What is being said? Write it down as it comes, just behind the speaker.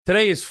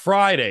Today is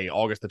Friday,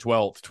 August the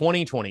 12th,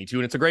 2022,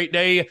 and it's a great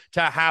day to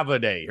have a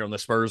day here on the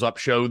Spurs Up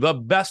Show, the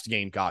best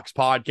Gamecocks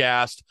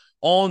podcast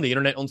on the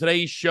internet. On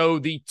today's show,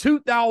 the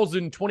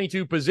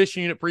 2022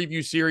 Position Unit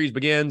Preview Series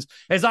begins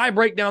as I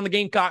break down the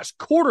Gamecocks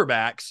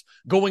quarterbacks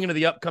going into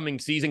the upcoming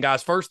season.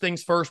 Guys, first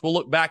things first, we'll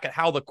look back at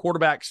how the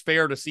quarterbacks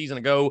fared a season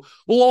ago.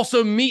 We'll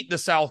also meet the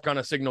South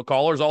Carolina signal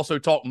callers, also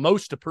talk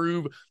most to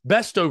prove,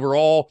 best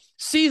overall.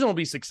 Season will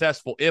be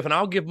successful if, and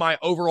I'll give my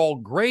overall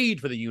grade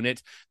for the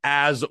unit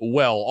as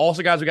well.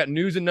 Also, guys, we got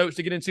news and notes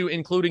to get into,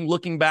 including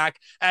looking back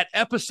at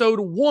episode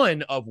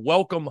 1 of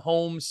Welcome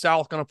Home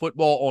South Carolina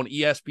Football on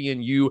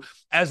ESPNU,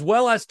 as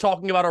well as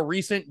talking about a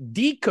recent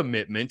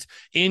decommitment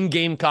in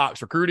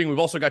Gamecocks recruiting. We've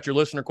also got your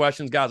listener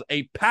questions, guys.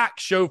 A packed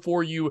show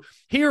for you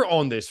here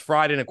on this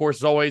Friday. And of course,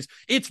 as always,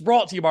 it's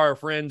brought to you by our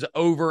friends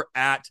over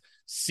at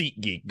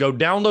SeatGeek. Go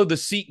download the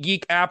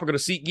SeatGeek app or go to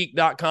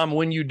SeatGeek.com.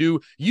 When you do,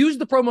 use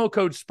the promo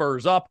code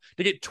SPURSUP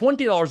to get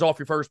 $20 off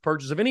your first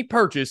purchase of any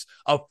purchase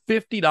of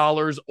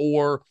 $50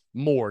 or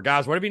more.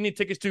 Guys, whatever you need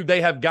tickets to, they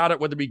have got it,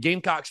 whether it be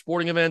Gamecock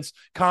sporting events,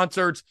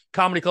 concerts,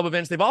 comedy club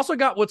events. They've also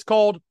got what's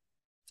called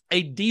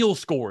a deal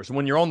score. So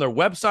when you're on their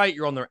website,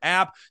 you're on their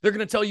app, they're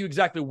going to tell you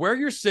exactly where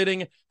you're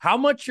sitting, how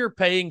much you're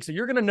paying. So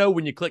you're going to know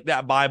when you click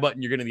that buy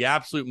button, you're going to the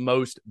absolute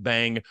most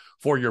bang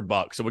for your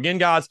buck. So again,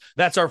 guys,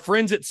 that's our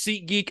friends at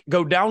SeatGeek.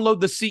 Go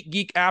download the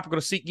SeatGeek app, go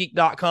to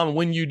SeatGeek.com. And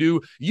when you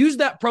do, use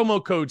that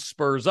promo code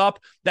SPURSUP.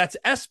 That's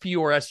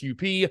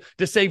SPURSUP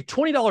to save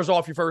 $20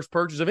 off your first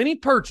purchase of any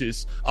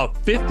purchase of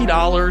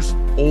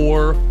 $50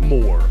 or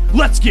more.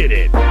 Let's get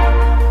it.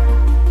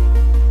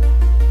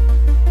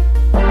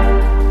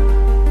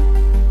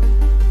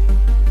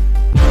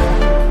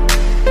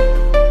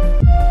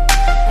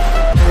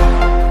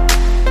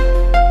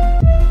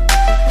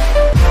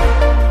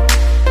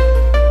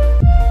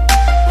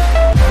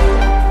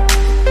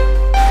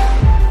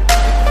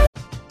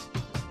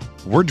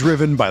 We're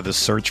driven by the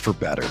search for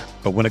better.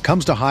 But when it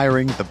comes to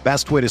hiring, the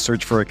best way to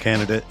search for a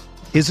candidate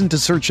isn't to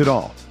search at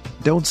all.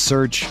 Don't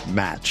search,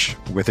 match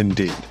with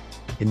Indeed.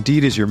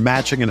 Indeed is your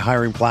matching and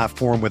hiring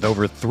platform with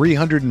over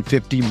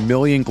 350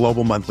 million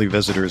global monthly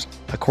visitors,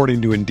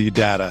 according to Indeed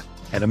data,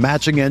 and a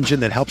matching engine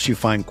that helps you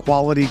find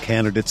quality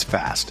candidates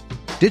fast.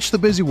 Ditch the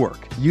busy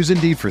work. Use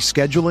Indeed for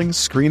scheduling,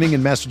 screening,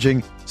 and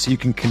messaging so you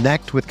can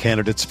connect with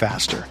candidates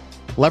faster.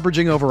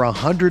 Leveraging over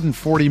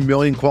 140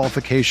 million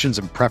qualifications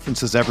and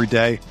preferences every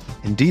day,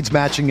 Indeed's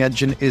matching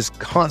engine is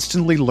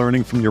constantly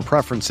learning from your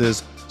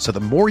preferences, so the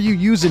more you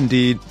use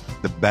Indeed,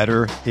 the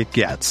better it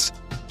gets.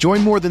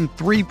 Join more than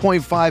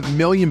 3.5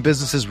 million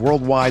businesses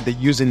worldwide that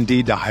use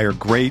Indeed to hire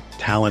great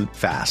talent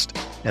fast.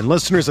 And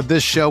listeners of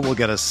this show will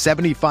get a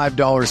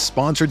 $75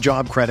 sponsored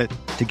job credit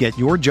to get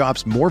your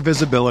jobs more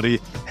visibility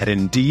at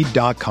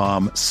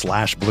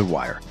Indeed.com/Blue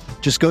Wire.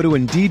 Just go to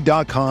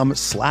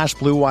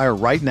Indeed.com/Blue Wire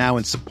right now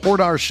and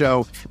support our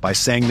show by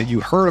saying that you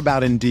heard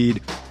about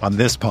Indeed on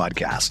this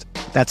podcast.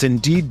 That's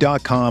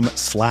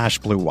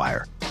Indeed.com/Blue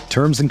Wire.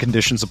 Terms and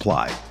conditions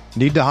apply.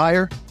 Need to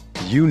hire?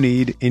 You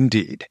need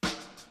Indeed.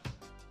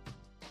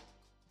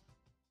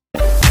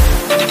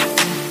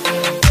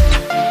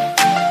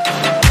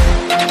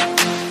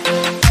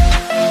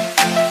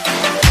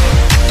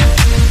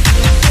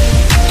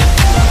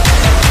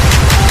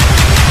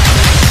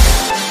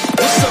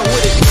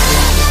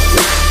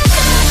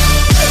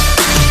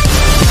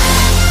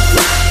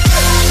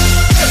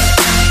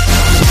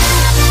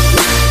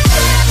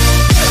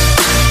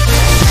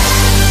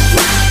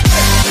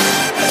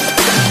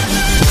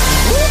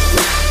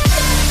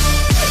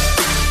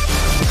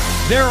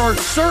 There are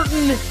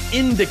certain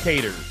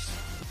indicators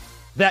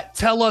that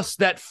tell us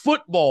that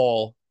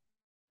football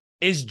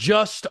is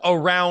just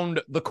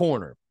around the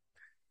corner.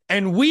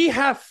 And we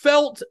have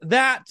felt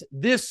that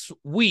this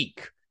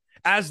week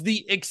as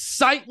the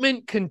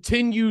excitement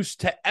continues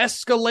to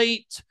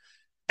escalate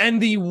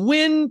and the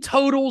win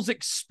totals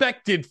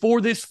expected for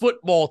this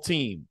football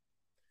team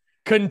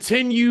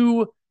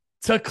continue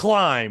to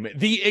climb.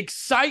 The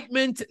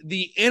excitement,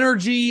 the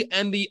energy,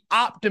 and the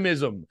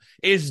optimism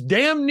is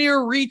damn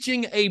near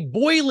reaching a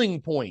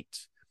boiling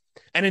point.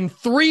 And in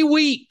 3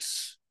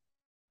 weeks,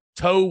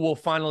 toe will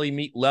finally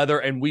meet leather,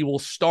 and we will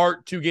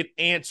start to get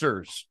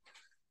answers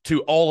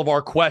to all of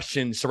our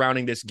questions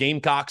surrounding this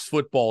Gamecocks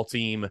football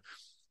team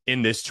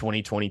in this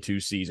 2022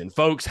 season.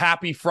 Folks,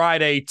 happy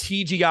Friday,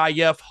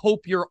 TGIF.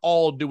 Hope you're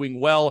all doing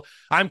well.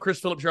 I'm Chris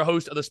Phillips, your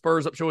host of the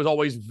Spurs Up Show. As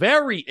always,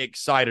 very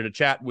excited to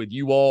chat with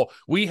you all.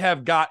 We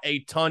have got a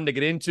ton to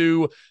get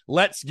into.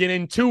 Let's get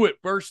into it.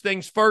 First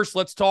things first,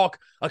 let's talk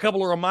a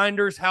couple of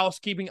reminders,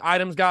 housekeeping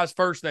items, guys.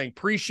 First thing,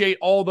 appreciate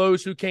all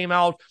those who came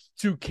out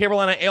to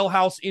Carolina Ale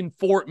House in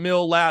Fort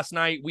Mill last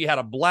night. We had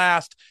a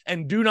blast.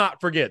 And do not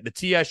forget, the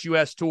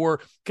TSUS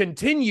tour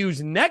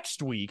continues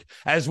next week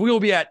as we will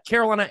be at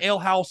Carolina Ale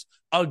House,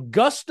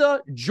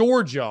 Augusta,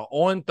 Georgia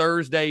on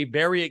Thursday.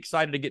 Very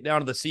excited to get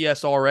down to the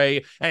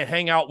CSRA and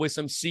hang out with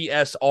some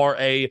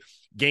CSRA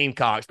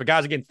Gamecocks. But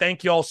guys, again,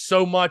 thank you all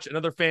so much.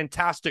 Another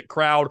fantastic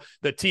crowd.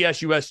 The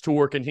TSUS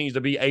tour continues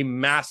to be a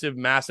massive,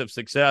 massive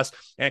success.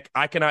 And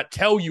I cannot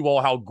tell you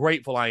all how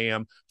grateful I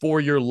am for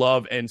your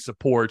love and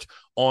support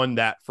on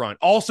that front.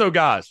 Also,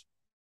 guys,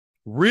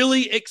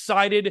 really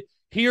excited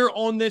here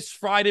on this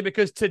Friday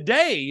because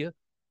today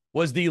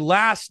was the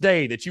last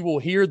day that you will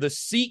hear the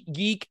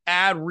SeatGeek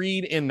ad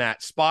read in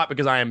that spot,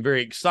 because I am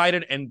very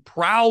excited and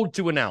proud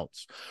to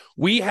announce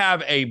we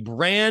have a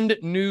brand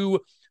new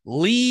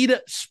lead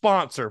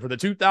sponsor for the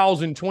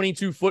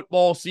 2022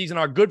 football season,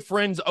 our good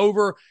friends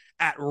over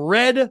at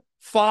Red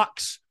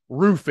Fox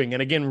Roofing.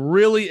 And again,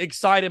 really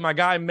excited. My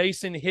guy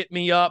Mason hit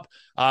me up.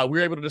 We were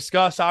able to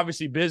discuss,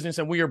 obviously, business,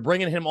 and we are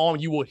bringing him on.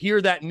 You will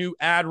hear that new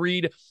ad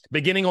read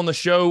beginning on the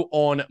show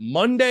on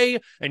Monday,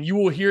 and you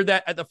will hear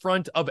that at the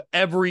front of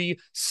every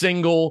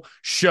single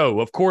show.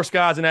 Of course,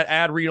 guys, in that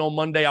ad read on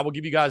Monday, I will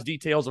give you guys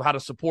details of how to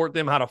support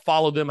them, how to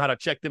follow them, how to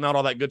check them out,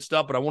 all that good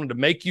stuff. But I wanted to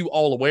make you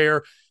all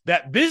aware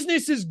that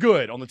business is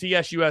good on the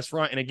TSUS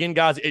front. And again,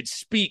 guys, it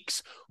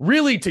speaks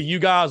really to you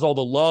guys, all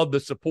the love, the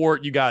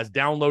support, you guys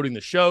downloading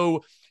the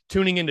show,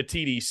 tuning into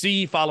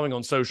TDC, following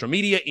on social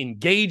media,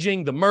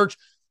 engaging, the merch,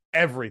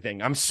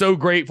 everything. I'm so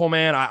grateful,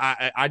 man.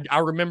 I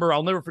remember,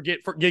 I'll never forget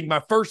getting my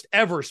first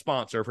ever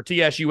sponsor for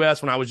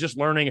TSUS when I was just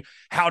learning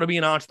how to be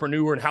an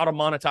entrepreneur and how to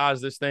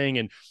monetize this thing.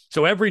 And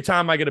so every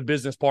time I get a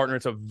business partner,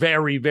 it's a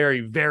very,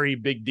 very, very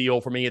big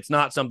deal for me. It's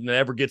not something that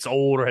ever gets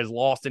old or has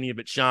lost any of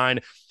its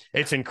shine.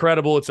 It's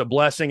incredible. It's a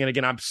blessing. And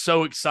again, I'm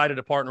so excited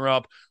to partner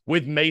up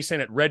with Mason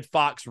at Red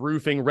Fox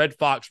Roofing. Red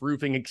Fox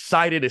Roofing,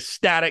 excited,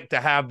 ecstatic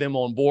to have them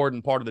on board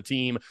and part of the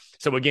team.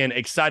 So again,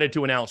 excited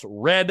to announce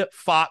Red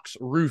Fox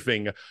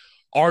Roofing,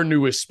 our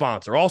newest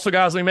sponsor. Also,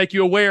 guys, let me make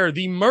you aware,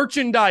 the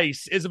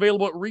merchandise is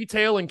available at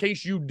retail. In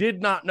case you did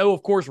not know,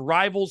 of course,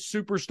 Rivals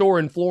Superstore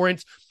in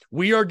Florence.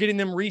 We are getting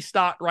them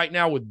restocked right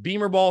now with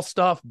Beamer Ball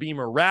stuff,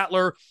 Beamer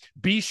Rattler.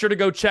 Be sure to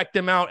go check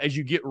them out as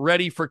you get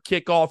ready for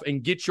kickoff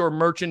and get your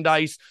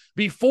merchandise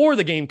before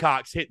the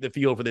Gamecocks hit the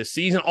field for this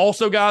season.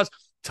 Also, guys,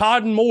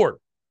 Todd and Moore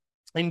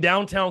in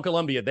downtown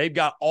Columbia, they've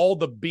got all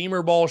the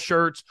Beamer Ball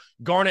shirts,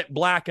 garnet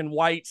black and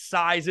white,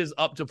 sizes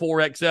up to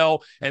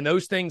 4XL, and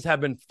those things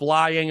have been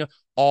flying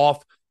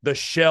off the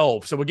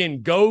shelf. So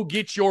again, go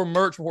get your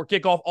merch before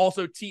kickoff.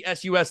 Also,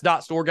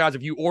 tsus.store, guys.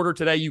 If you order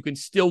today, you can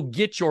still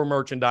get your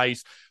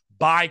merchandise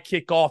by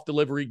kickoff,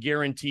 delivery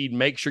guaranteed.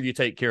 Make sure you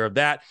take care of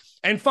that.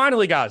 And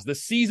finally, guys, the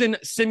season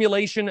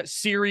simulation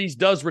series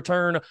does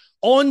return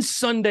on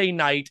Sunday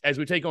night as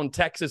we take on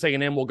Texas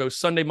A&M. We'll go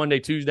Sunday, Monday,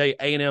 Tuesday,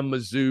 A&M,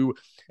 Mizzou,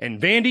 and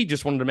Vandy.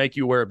 Just wanted to make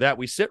you aware of that.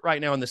 We sit right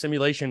now in the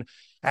simulation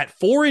at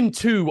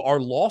 4-2.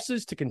 Our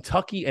losses to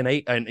Kentucky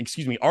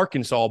and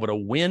Arkansas, but a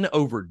win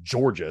over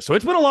Georgia. So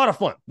it's been a lot of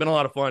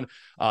fun.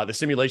 The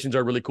simulations are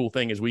a really cool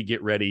thing as we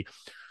get ready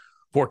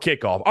for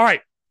kickoff. All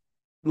right.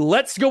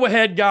 Let's go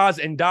ahead, guys,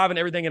 and dive in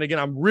everything. And again,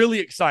 I'm really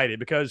excited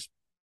because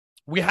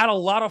we had a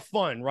lot of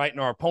fun, right, in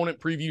our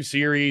opponent preview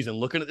series and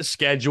looking at the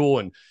schedule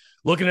and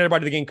looking at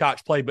everybody the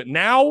Gamecocks play. But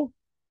now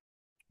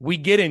we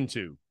get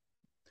into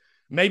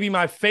maybe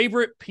my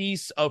favorite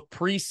piece of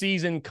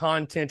preseason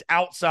content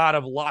outside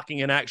of locking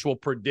in actual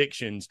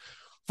predictions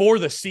for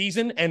the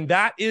season, and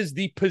that is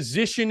the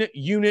position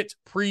unit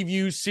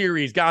preview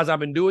series. Guys, I've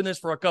been doing this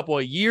for a couple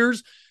of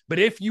years, but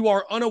if you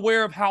are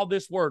unaware of how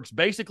this works,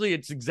 basically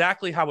it's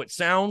exactly how it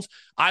sounds.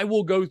 I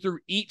will go through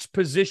each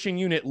position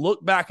unit,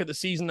 look back at the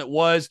season that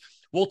was.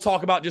 We'll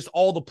talk about just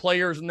all the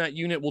players in that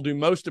unit. We'll do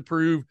most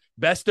approved,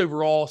 best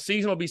overall,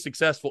 season will be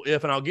successful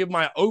if, and I'll give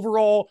my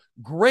overall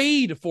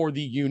grade for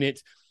the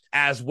unit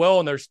as well.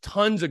 And there's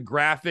tons of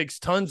graphics,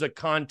 tons of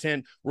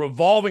content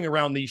revolving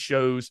around these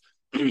shows,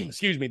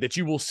 that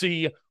you will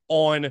see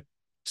on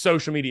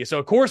social media. So,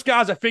 of course,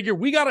 guys, I figure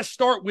we got to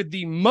start with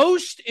the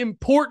most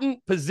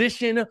important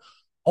position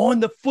on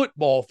the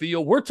football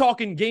field. We're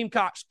talking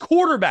Gamecocks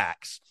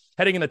quarterbacks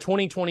heading into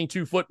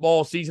 2022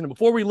 football season. And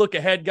before we look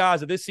ahead,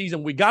 guys, at this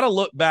season, we got to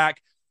look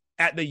back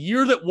at the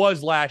year that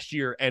was last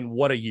year, and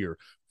what a year.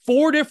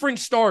 4 different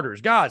starters.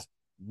 Guys,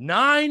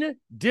 9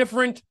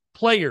 different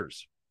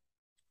players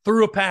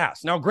through a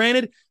pass. Now,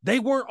 granted, they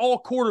weren't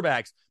all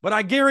quarterbacks, but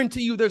I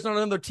guarantee you there's not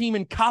another team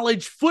in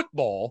college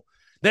football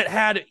that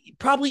had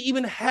probably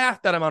even half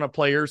that amount of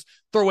players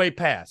throw a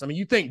pass. I mean,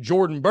 you think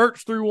Jordan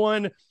Burch threw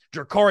one,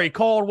 Jakari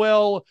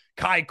Caldwell,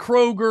 Kai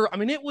Kroger. I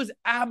mean, it was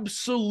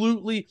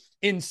absolutely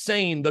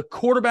insane, the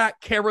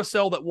quarterback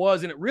carousel that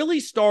was, and it really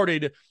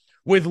started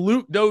with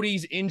Luke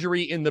Doty's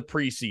injury in the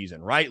preseason,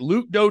 right?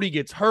 Luke Doty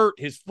gets hurt,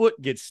 his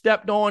foot gets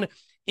stepped on.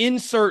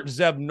 Insert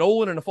Zeb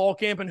Nolan in the fall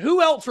camp. And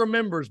who else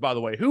remembers, by the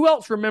way,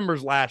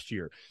 last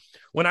year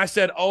when I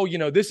said,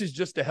 this is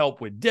just to help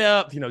with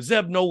depth.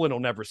 Zeb Nolan will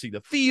never see the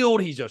field.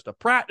 He's just a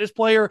practice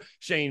player.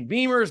 Shane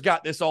Beamer's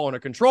got this all under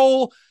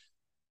control.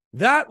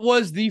 That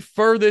was the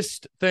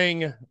furthest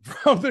thing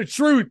from the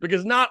truth,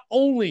 because not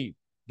only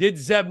did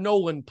Zeb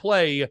Nolan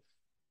play,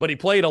 but he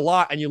played a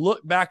lot. And you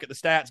look back at the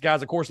stats,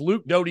 guys. Of course,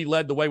 Luke Doty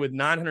led the way with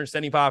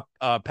 975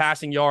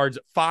 passing yards,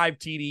 5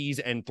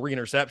 TDs, and 3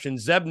 interceptions.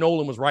 Zeb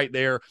Nolan was right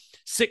there,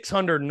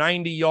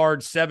 690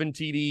 yards, 7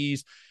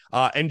 TDs.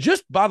 And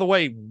just, by the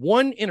way,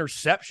 1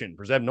 interception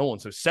for Zeb Nolan.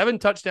 So 7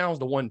 touchdowns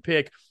to 1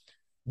 pick.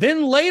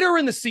 Then later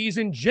in the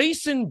season,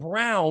 Jason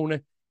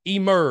Brown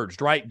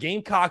emerged, right?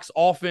 Gamecocks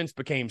offense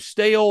became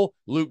stale.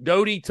 Luke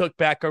Doty took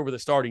back over the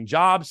starting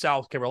job.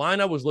 South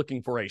Carolina was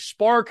looking for a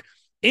spark.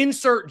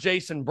 Insert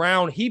Jason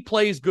Brown. He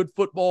plays good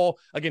football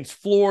against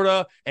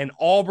Florida and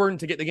Auburn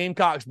to get the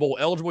Gamecocks bowl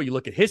eligible. You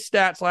look at his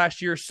stats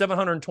last year,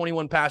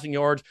 721 passing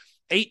yards,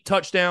 8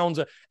 touchdowns,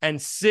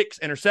 and 6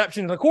 interceptions.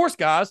 And of course,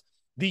 guys,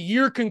 the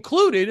year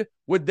concluded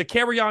with the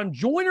Kerryon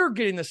Joyner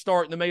getting the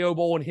start in the Mayo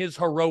Bowl and his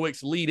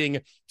heroics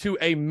leading to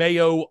a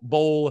Mayo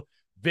Bowl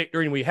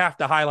victory. And we have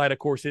to highlight, of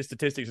course, his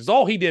statistics, because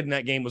all he did in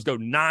that game was go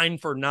 9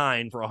 for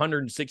 9 for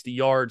 160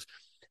 yards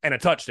and a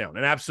touchdown.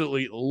 An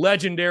absolutely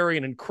legendary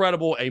and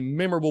incredible, a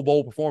memorable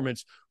bowl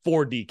performance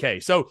for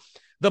DK. So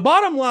the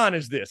bottom line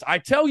is this. I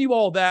tell you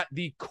all that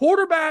the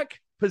quarterback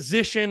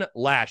position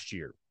last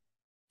year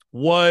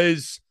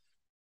was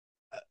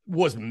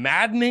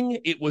maddening.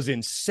 It was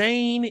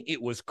insane.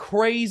 It was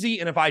crazy.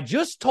 And if I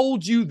just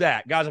told you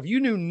that, guys, if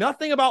you knew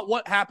nothing about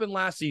what happened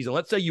last season,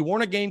 let's say you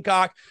weren't a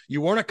Gamecock,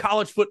 you weren't a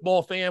college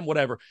football fan,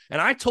 whatever, and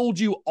I told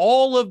you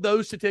all of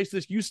those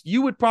statistics,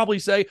 you would probably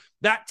say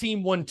that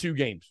team won 2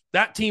 games.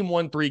 That team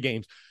won 3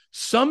 games.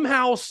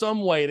 Somehow,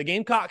 some way, the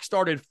Gamecocks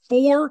started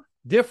 4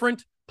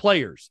 different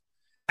players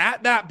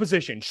at that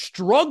position,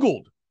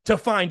 struggled to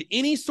find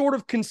any sort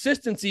of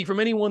consistency from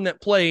anyone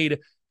that played,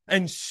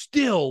 and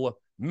still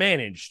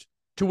managed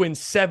to win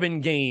 7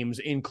 games,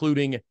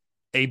 including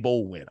a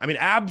bowl win. I mean,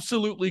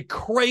 absolutely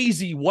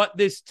crazy what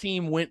this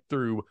team went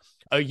through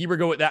a year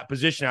ago at that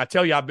position. I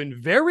tell you, I've been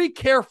very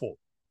careful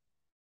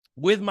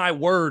with my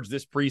words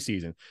this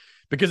preseason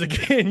because,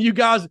 again, you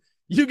guys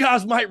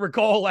might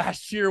recall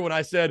last year when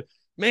I said,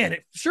 man,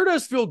 it sure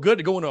does feel good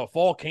to go into a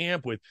fall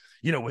camp with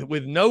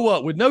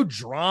no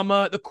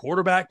drama at the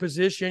quarterback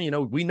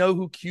position. We know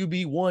who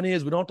QB1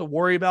 is. We don't have to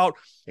worry about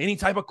any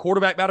type of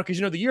quarterback battle because,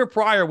 the year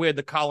prior we had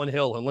the Colin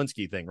Hill and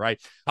Linsky thing,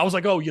 right? I was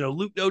like, oh,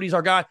 Luke Doty's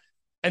our guy.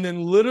 And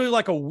then literally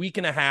like a week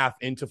and a half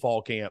into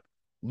fall camp,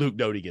 Luke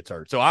Doty gets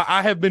hurt. So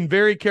I have been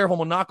very careful. I'm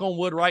going to knock on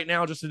wood right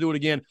now just to do it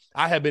again.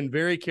 I have been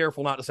very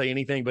careful not to say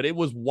anything, but it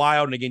was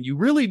wild. And again, you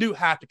really do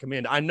have to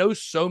commend. I know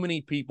so many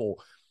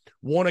people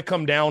want to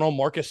come down on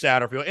Marcus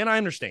Satterfield. And I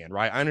understand,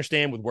 right? I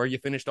understand with where you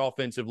finished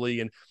offensively,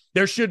 and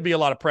there should be a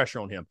lot of pressure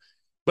on him.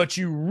 But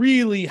you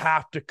really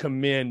have to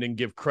commend and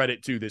give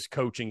credit to this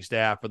coaching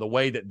staff for the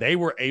way that they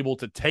were able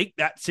to take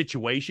that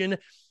situation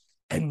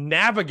and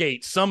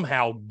navigate,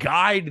 somehow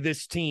guide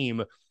this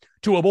team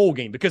to a bowl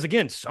game. Because,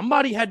 again,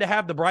 somebody had to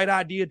have the bright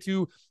idea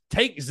to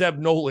take Zeb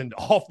Nolan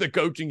off the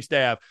coaching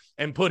staff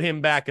and put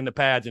him back in the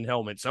pads and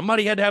helmet.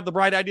 Somebody had to have the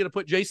bright idea to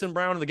put Jason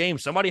Brown in the game.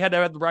 Somebody had to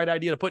have the bright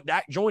idea to put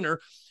Dak Joyner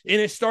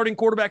in his starting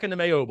quarterback in the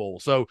Mayo Bowl.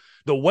 So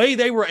the way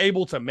they were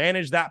able to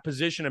manage that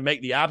position and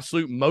make the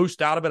absolute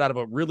most out of it, out of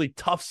a really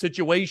tough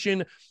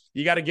situation,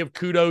 you got to give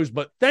kudos.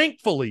 But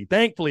thankfully,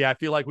 I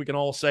feel like we can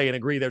all say and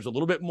agree there's a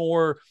little bit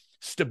more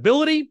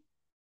stability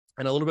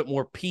and a little bit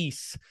more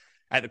peace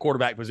at the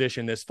quarterback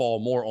position this fall.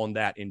 More on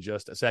that in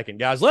just a second.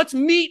 Guys, let's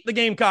meet the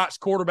Gamecocks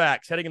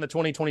quarterbacks heading in the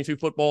 2022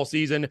 football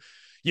season.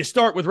 You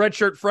start with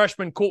redshirt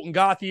freshman Colton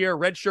Gauthier,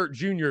 redshirt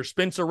junior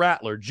Spencer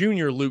Rattler,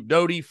 junior Luke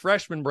Doty,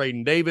 freshman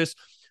Braden Davis,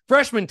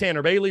 freshman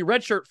Tanner Bailey,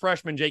 redshirt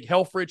freshman Jake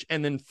Helfrich,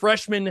 and then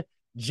freshman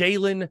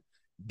Jalen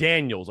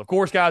Daniels. Of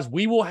course, guys,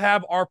 we will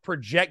have our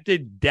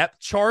projected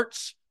depth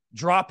charts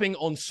dropping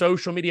on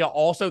social media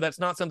also. That's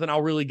not something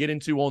I'll really get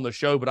into on the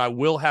show, but I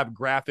will have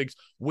graphics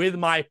with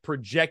my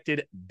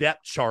projected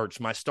depth charts,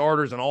 my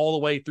starters, and all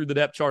the way through the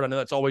depth chart. I know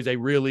that's always a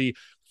really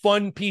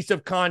fun piece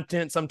of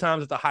content.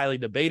 Sometimes it's a highly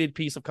debated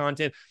piece of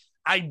content.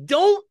 I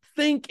don't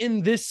think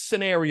in this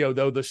scenario,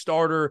 though, the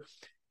starter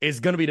is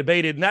going to be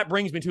debated. And that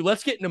brings me to,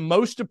 let's get into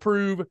most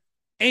approved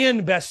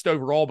and best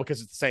overall,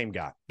 because it's the same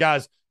guy.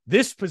 Guys,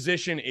 this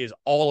position is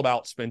all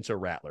about Spencer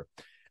Rattler.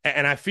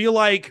 And I feel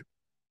like,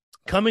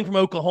 coming from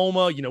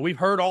Oklahoma, we've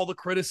heard all the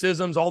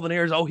criticisms, all the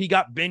narratives. Oh, he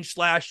got benched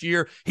last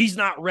year. He's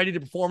not ready to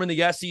perform in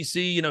the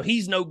SEC.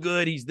 He's no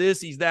good. He's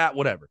this, he's that,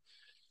 whatever.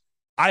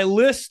 I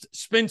list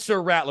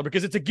Spencer Rattler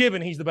because it's a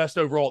given he's the best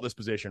overall at this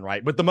position,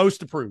 right? But the most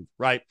to prove,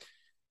 right?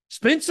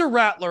 Spencer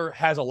Rattler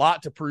has a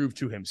lot to prove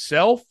to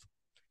himself.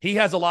 He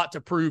has a lot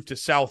to prove to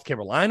South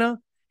Carolina.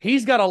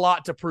 He's got a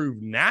lot to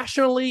prove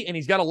nationally, and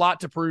he's got a lot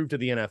to prove to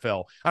the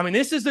NFL. I mean,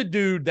 this is a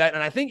dude that,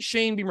 and I think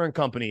Shane Beamer and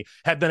company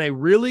have done a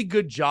really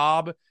good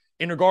job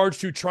in regards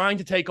to trying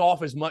to take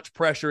off as much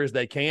pressure as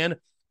they can,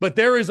 but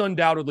there is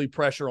undoubtedly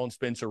pressure on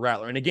Spencer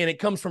Rattler. And again, it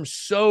comes from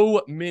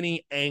so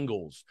many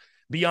angles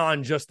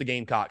beyond just the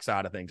Gamecock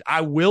side of things.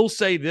 I will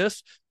say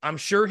this, I'm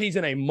sure he's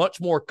in a much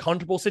more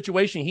comfortable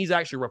situation. He's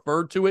actually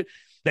referred to it,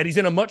 that he's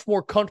in a much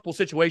more comfortable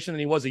situation than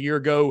he was a year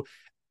ago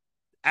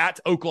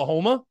at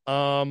Oklahoma.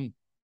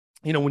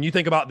 When you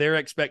think about their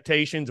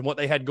expectations and what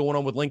they had going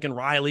on with Lincoln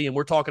Riley, and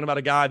we're talking about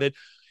a guy that,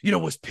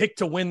 was picked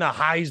to win the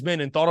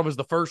Heisman and thought of as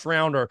the first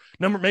round or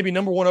number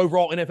 1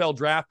 overall NFL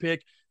draft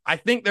pick. I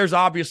think there's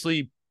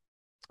obviously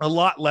a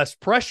lot less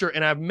pressure.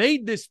 And I've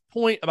made this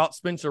point about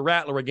Spencer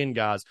Rattler again,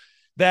 guys,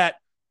 that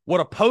what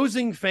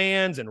opposing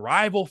fans and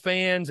rival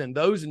fans and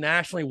those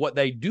nationally, what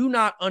they do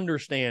not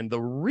understand,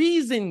 the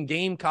reason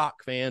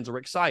Gamecock fans are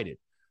excited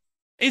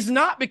is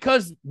not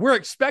because we're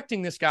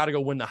expecting this guy to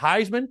go win the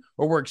Heisman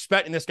or we're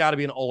expecting this guy to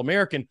be an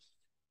All-American.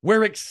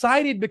 We're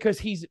excited because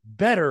he's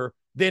better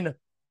than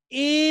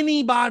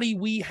anybody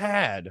we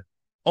had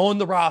on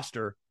the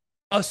roster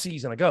a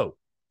season ago.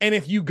 And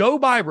if you go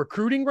by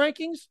recruiting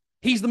rankings,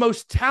 he's the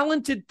most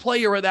talented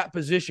player at that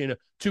position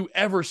to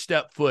ever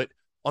step foot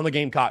on the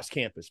Gamecocks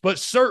campus. But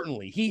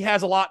certainly he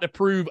has a lot to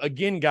prove,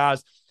 again,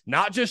 guys,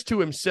 not just to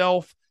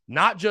himself,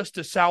 not just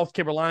to South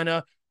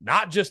Carolina,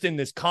 not just in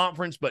this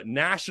conference, but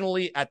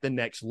nationally at the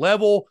next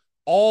level.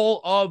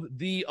 All of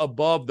the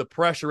above, the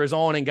pressure is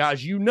on. And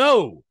guys, you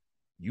know,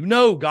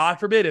 God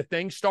forbid, if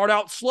things start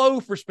out slow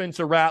for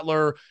Spencer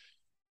Rattler,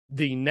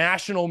 the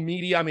national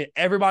media, I mean,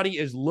 everybody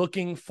is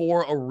looking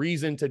for a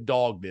reason to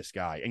dog this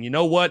guy. And you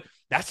know what?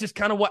 That's just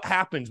kind of what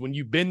happens when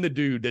you've been the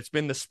dude that's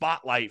been the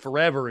spotlight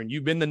forever and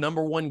you've been the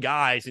number one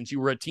guy since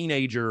you were a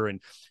teenager, and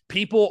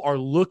people are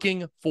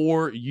looking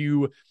for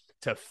you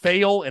to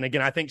fail. And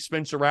again, I think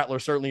Spencer Rattler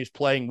certainly is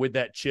playing with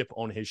that chip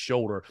on his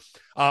shoulder.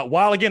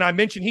 While, again, I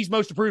mentioned he's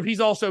most improved, he's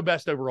also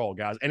best overall,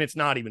 guys, and it's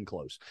not even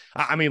close.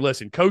 I mean,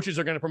 listen, coaches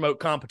are going to promote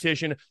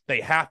competition.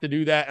 They have to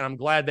do that, and I'm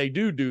glad they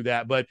do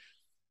that, but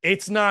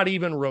it's not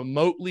even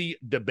remotely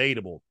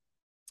debatable.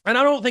 And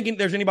I don't think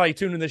there's anybody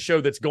tuning this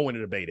show that's going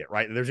to debate it,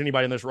 right? There's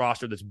anybody in this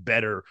roster that's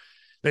better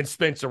than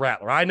Spencer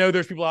Rattler. I know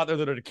there's people out there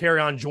that are to carry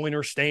on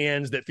Joyner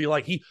stands that feel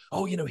like he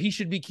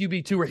should be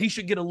QB2, or he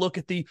should get a look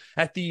at the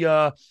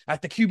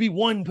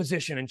QB1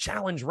 position and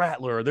challenge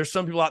Rattler. There's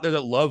some people out there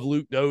that love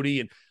Luke Doty.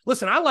 And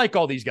listen, I like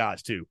all these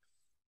guys too.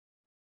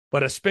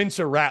 But a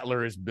Spencer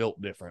Rattler is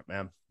built different,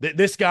 man.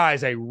 This guy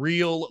is a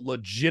real,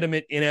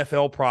 legitimate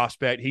NFL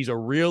prospect. He's a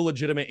real,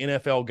 legitimate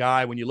NFL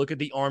guy. When you look at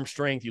the arm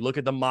strength, you look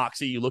at the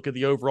moxie, you look at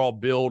the overall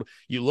build,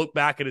 you look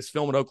back at his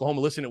film at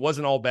Oklahoma. Listen, it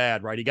wasn't all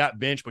bad, right? He got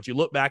benched, but you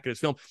look back at his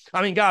film.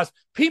 I mean, guys,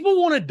 people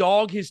want to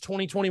dog his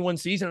 2021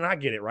 season, and I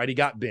get it, right? He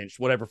got benched,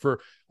 whatever, for,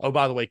 oh,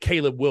 by the way,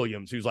 Caleb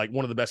Williams, who's like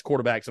one of the best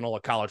quarterbacks in all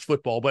of college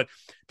football. But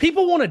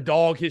people want to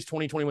dog his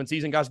 2021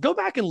 season. Guys, go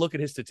back and look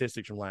at his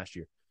statistics from last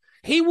year.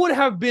 He would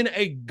have been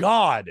a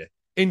god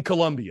in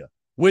Columbia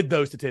with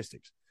those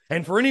statistics.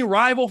 And for any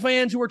rival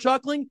fans who are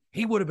chuckling,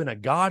 he would have been a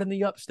god in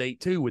the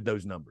upstate too with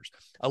those numbers.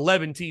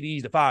 11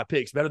 TDs to 5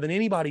 picks, better than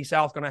anybody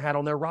South Carolina had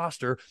on their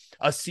roster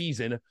a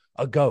season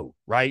ago,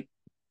 right?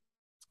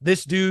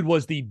 This dude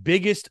was the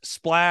biggest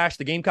splash.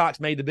 The Gamecocks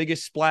made the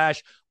biggest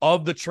splash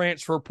of the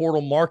transfer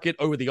portal market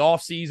over the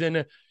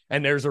offseason.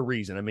 And there's a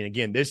reason. I mean,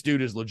 again, this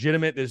dude is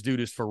legitimate. This dude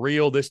is for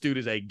real. This dude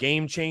is a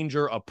game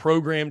changer, a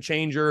program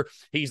changer.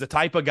 He's the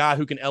type of guy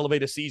who can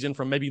elevate a season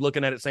from maybe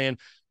looking at it saying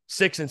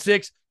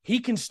 6-6. He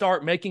can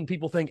start making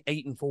people think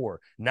 8-4,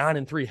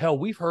 9-3. Hell,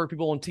 we've heard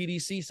people on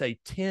TDC say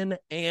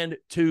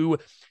 10-2,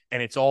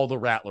 and it's all the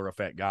Rattler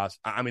effect, guys.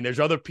 I mean,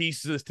 there's other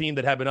pieces of this team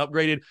that have been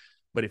upgraded,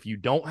 but if you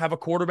don't have a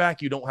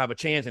quarterback, you don't have a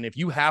chance. And if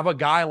you have a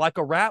guy like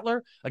a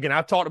Rattler, again,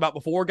 I've talked about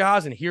before,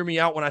 guys, and hear me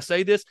out when I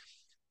say this,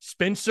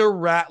 Spencer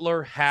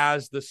Rattler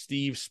has the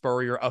Steve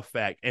Spurrier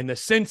effect in the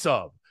sense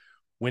of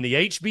when the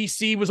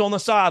HBC was on the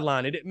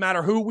sideline, it didn't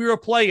matter who we were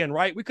playing,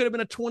 right? We could have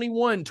been a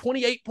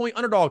 28-point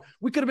underdog.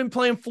 We could have been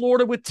playing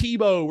Florida with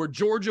Tebow or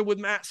Georgia with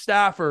Matt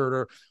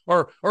Stafford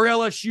or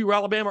LSU or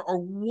Alabama or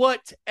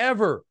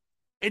whatever.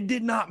 It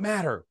did not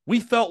matter. We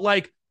felt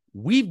like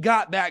we've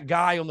got that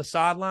guy on the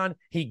sideline.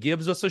 He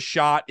gives us a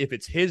shot. If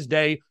it's his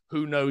day,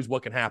 who knows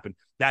what can happen.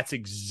 That's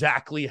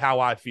exactly how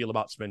I feel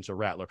about Spencer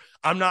Rattler.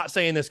 I'm not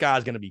saying this guy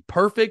is going to be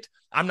perfect.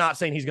 I'm not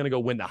saying he's going to go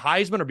win the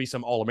Heisman or be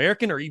some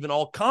All-American or even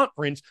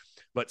All-Conference,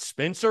 but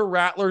Spencer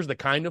Rattler is the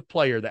kind of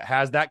player that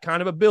has that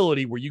kind of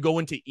ability where you go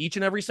into each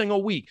and every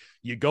single week,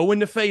 you go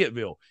into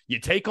Fayetteville, you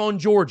take on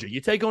Georgia,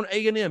 you take on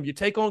A&M, you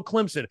take on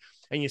Clemson,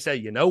 and you say,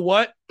 you know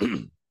what?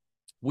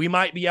 We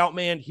might be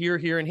outmanned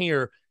here, and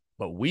here,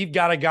 but we've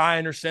got a guy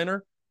under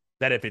center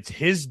that if it's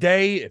his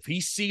day, if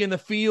he's seeing the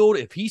field,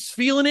 if he's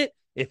feeling it,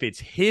 if it's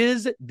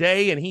his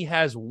day and he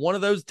has one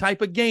of those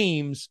type of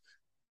games,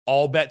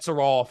 all bets are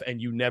off and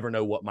you never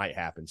know what might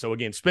happen. So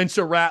again,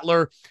 Spencer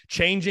Rattler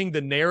changing the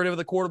narrative of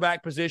the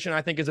quarterback position,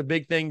 I think is a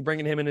big thing,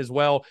 bringing him in as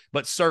well.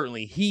 But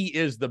certainly he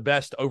is the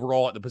best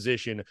overall at the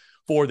position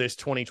for this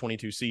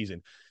 2022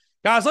 season.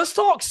 Guys, let's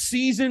talk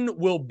season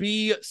will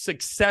be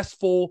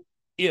successful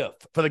if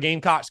for the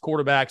Gamecocks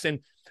quarterbacks. And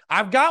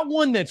I've got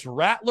one that's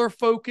Rattler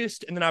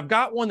focused, and then I've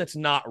got one that's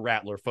not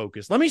Rattler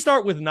focused. Let me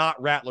start with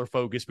not Rattler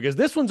focused because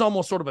this one's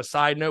almost sort of a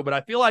side note, but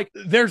I feel like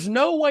there's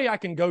no way I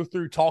can go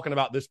through talking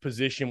about this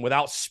position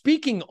without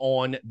speaking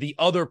on the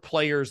other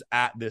players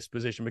at this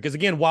position. Because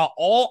again, while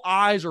all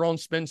eyes are on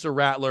Spencer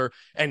Rattler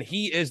and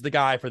he is the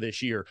guy for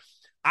this year,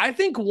 I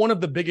think one of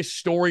the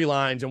biggest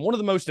storylines and one of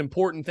the most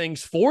important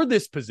things for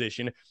this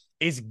position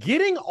is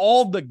getting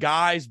all the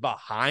guys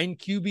behind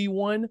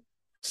QB1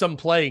 some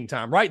playing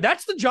time, right?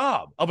 That's the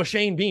job of a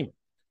Shane Beamer.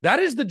 That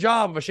is the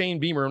job of a Shane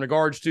Beamer in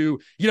regards to,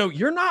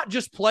 you're not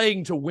just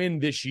playing to win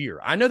this year.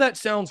 I know that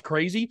sounds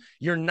crazy.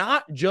 You're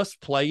not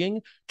just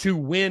playing to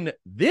win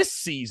this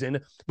season,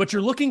 but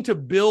you're looking to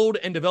build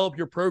and develop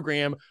your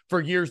program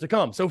for years to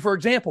come. So, for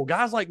example,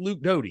 guys like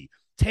Luke Doty,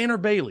 Tanner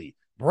Bailey,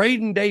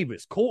 Braden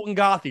Davis, Colton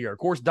Gauthier. Of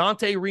course,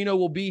 Dante Reno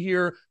will be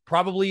here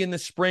probably in the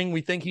spring.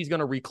 We think he's going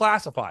to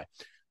reclassify.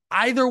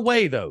 Either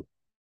way, though,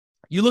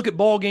 you look at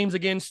ball games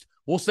against,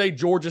 we'll say,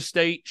 Georgia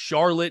State,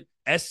 Charlotte,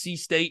 SC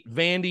State,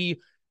 Vandy.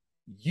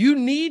 You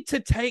need to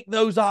take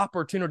those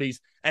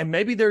opportunities, and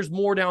maybe there's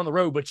more down the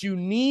road, but you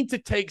need to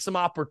take some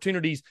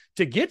opportunities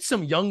to get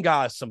some young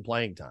guys some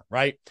playing time,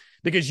 right?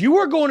 Because you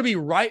are going to be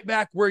right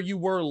back where you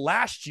were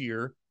last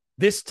year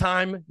this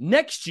time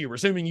next year,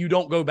 assuming you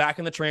don't go back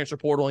in the transfer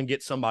portal and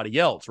get somebody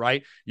else,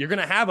 right? You're going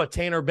to have a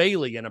Tanner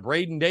Bailey and a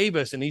Braden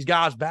Davis and these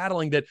guys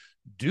battling that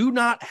do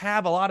not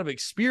have a lot of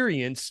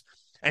experience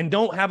and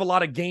don't have a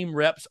lot of game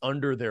reps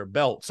under their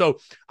belt. So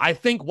I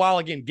think while,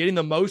 again, getting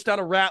the most out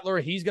of Rattler,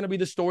 he's going to be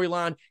the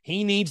storyline.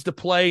 He needs to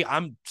play.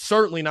 I'm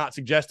certainly not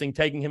suggesting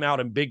taking him out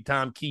in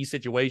big-time key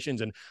situations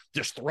and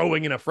just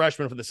throwing in a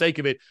freshman for the sake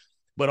of it,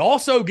 but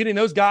also getting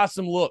those guys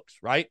some looks,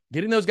 right?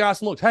 Getting those guys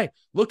some looks. Hey,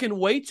 looking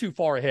way too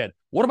far ahead.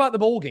 What about the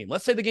bowl game?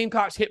 Let's say the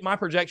Gamecocks hit my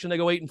projection, they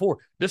go 8-4.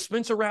 Does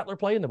Spencer Rattler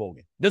play in the bowl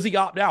game? Does he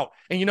opt out?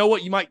 And you know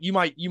what? You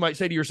might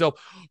say to yourself,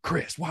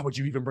 Chris, why would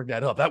you even bring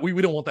that up? That we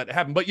don't want that to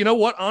happen. But you know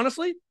what?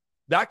 Honestly,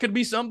 that could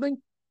be something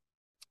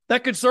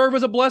that could serve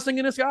as a blessing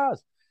in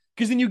disguise.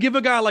 Because then you give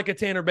a guy like a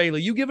Tanner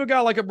Bailey, you give a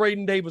guy like a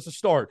Braden Davis a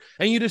start,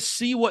 and you just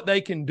see what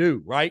they can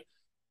do, right?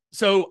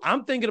 So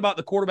I'm thinking about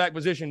the quarterback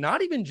position,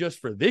 not even just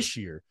for this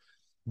year,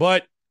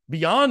 but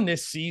beyond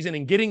this season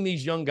and getting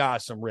these young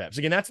guys some reps.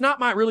 Again, that's not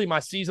my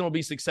season will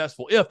be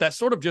successful if. That's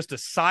sort of just a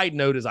side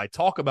note as I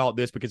talk about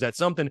this, because that's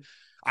something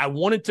I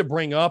wanted to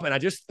bring up. And I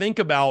just think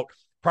about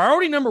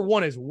priority number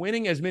one is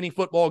winning as many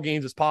football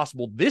games as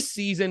possible this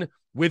season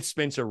with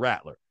Spencer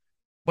Rattler.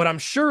 But I'm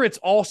sure it's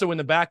also in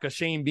the back of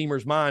Shane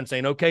Beamer's mind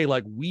saying, okay,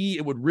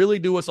 it would really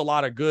do us a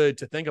lot of good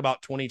to think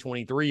about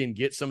 2023 and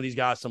get some of these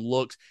guys some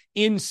looks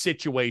in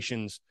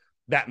situations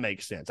that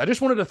makes sense. I just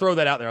wanted to throw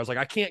that out there. I was like,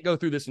 I can't go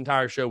through this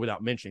entire show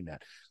without mentioning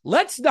that.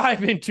 Let's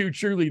dive into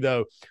truly,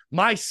 though.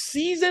 My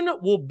season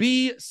will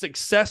be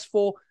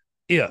successful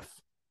if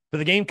for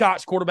the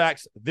Gamecocks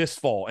quarterbacks this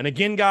fall. And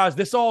again, guys,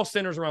 this all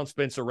centers around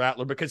Spencer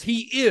Rattler because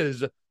he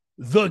is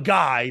the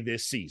guy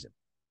this season.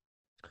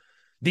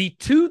 The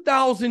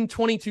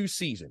 2022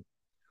 season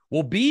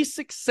will be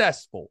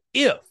successful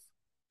if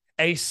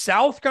a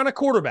South Carolina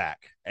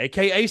quarterback,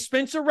 a.k.a.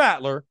 Spencer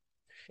Rattler,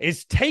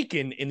 is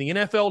taken in the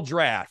NFL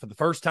draft for the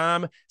first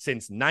time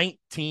since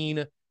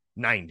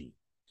 1990.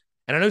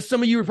 And I know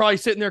some of you are probably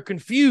sitting there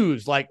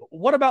confused, like,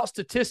 what about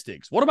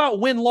statistics? What about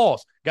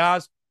win-loss?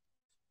 Guys,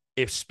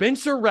 if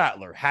Spencer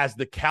Rattler has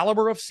the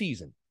caliber of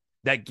season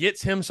that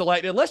gets him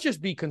selected, let's just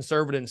be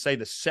conservative and say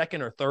the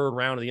second or third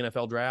round of the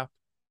NFL draft.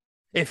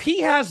 If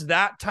he has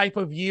that type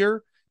of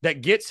year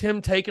that gets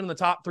him taken in the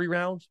top 3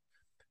 rounds,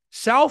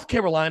 South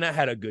Carolina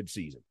had a good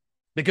season.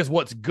 Because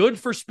what's good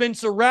for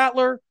Spencer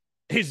Rattler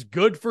is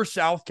good for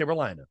South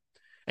Carolina.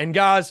 And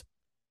guys,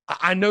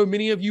 I know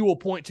many of you will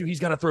point to he's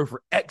got to throw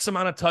for X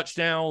amount of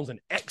touchdowns and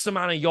X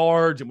amount of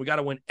yards, and we got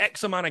to win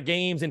X amount of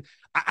games. And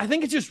I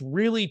think it's just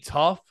really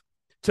tough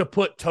to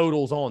put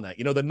totals on that.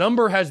 The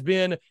number has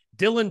been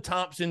Dylan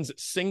Thompson's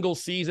single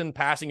season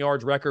passing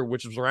yards record,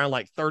 which was around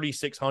like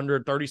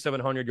 3,600,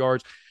 3,700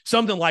 yards,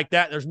 something like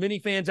that. There's many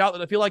fans out there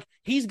that feel like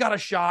he's got a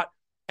shot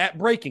at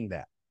breaking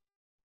that.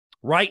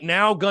 Right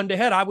now, gun to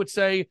head, I would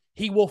say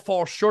he will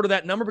fall short of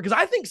that number because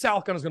I think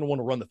South Carolina's going to want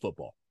to run the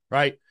football,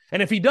 right?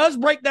 And if he does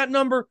break that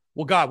number,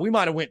 well, God, we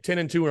might have went 10-2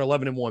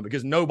 and 11-1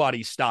 because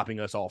nobody's stopping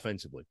us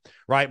offensively,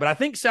 right? But I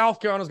think South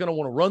Carolina's going to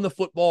want to run the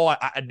football.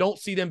 I don't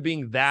see them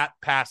being that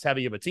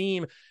pass-heavy of a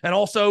team. And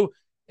also,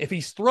 if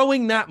he's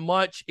throwing that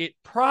much, it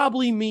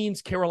probably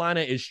means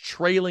Carolina is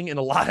trailing in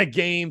a lot of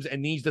games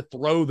and needs to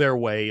throw their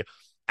way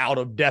out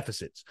of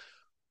deficits.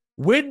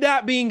 With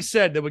that being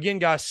said, though, again,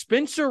 guys,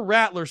 Spencer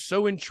Rattler's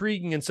so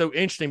intriguing and so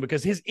interesting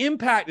because his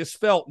impact is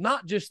felt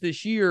not just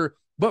this year,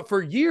 but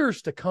for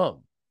years to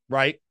come,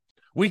 right?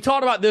 We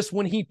talked about this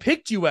when he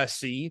picked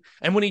USC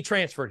and when he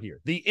transferred here.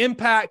 The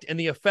impact and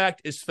the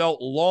effect is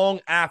felt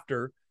long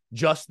after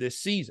just this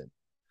season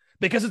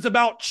because it's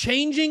about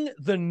changing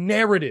the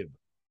narrative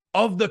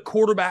of the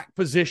quarterback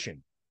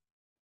position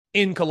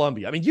in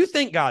Columbia. I mean, you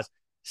think, guys,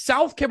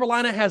 South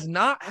Carolina has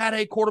not had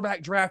a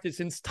quarterback drafted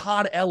since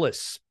Todd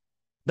Ellis.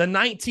 The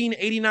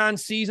 1989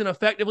 season,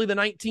 effectively the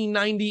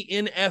 1990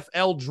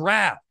 NFL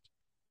draft.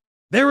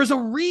 There is a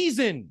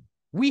reason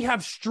we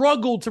have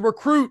struggled to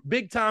recruit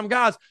big-time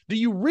guys. Do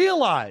you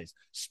realize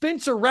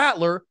Spencer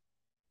Rattler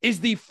is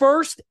the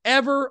first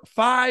ever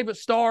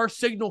 5-star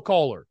signal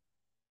caller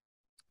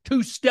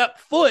to step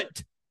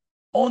foot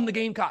on the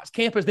Gamecocks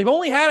campus? They've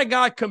only had a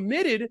guy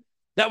committed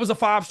that was a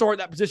 5-star at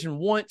that position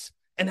once,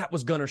 and that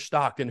was Gunnar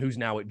Stockton, who's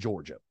now at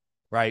Georgia,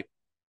 right?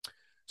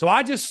 So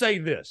I just say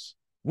this.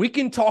 We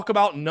can talk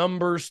about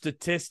numbers,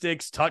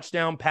 statistics,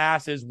 touchdown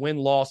passes,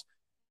 win-loss.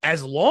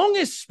 As long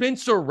as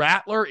Spencer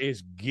Rattler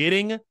is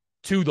getting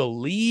to the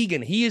league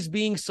and he is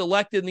being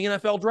selected in the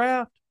NFL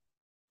draft,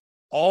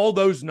 all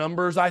those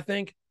numbers, I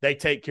think, they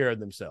take care of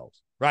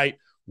themselves, right?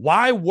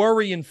 Why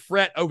worry and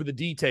fret over the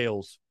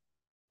details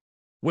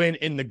when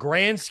in the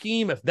grand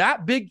scheme, if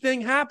that big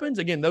thing happens,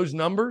 again, those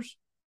numbers,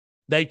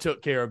 they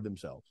took care of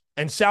themselves.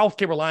 And South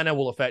Carolina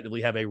will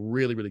effectively have a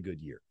really, really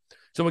good year.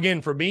 So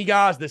again, for me,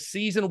 guys, the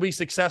season will be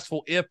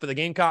successful if for the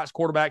Gamecocks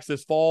quarterbacks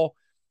this fall,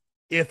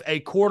 if a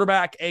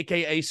quarterback,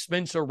 a.k.a.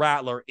 Spencer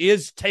Rattler,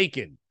 is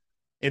taken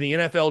in the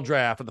NFL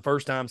draft for the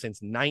first time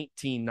since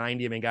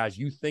 1990. I mean, guys,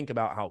 you think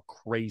about how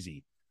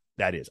crazy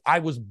that is. I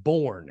was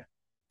born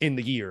in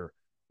the year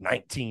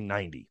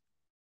 1990,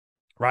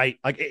 right?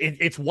 Like,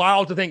 it's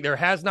wild to think there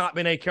has not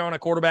been a Carolina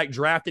quarterback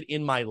drafted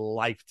in my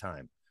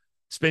lifetime.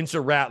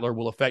 Spencer Rattler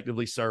will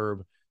effectively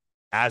serve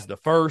as the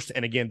first.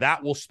 And again,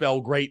 that will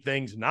spell great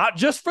things, not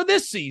just for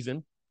this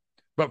season,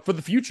 but for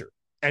the future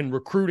and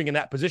recruiting in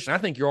that position. I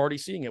think you're already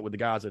seeing it with the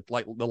guys that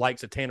like the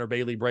likes of Tanner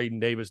Bailey, Braden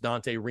Davis,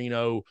 Dante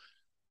Reno.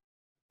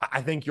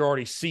 I think you're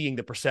already seeing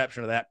the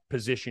perception of that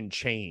position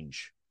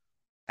change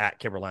at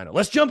Carolina.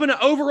 Let's jump into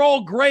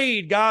overall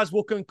grade, guys.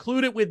 We'll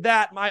conclude it with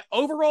that. My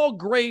overall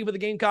grade of the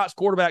Gamecocks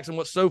quarterbacks. And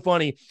what's so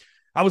funny,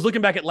 I was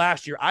looking back at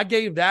last year. I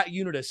gave that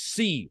unit a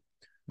C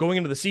going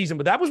into the season,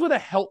 but that was with a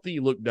healthy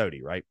Luke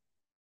Doty, right?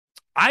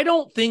 I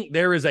don't think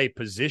there is a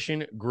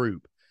position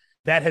group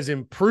that has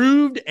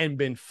improved and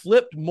been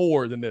flipped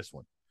more than this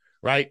one,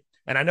 right?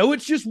 And I know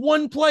it's just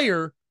one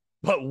player,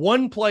 but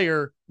one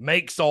player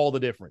makes all the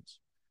difference,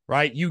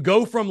 right? You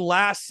go from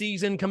last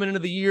season coming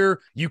into the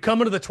year, you come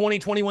into the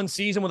 2021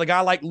 season with a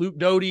guy like Luke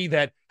Doty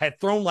that had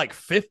thrown like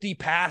 50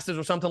 passes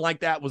or something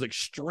like that, was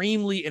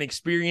extremely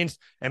inexperienced.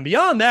 And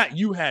beyond that,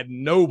 you had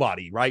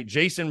nobody, right?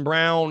 Jason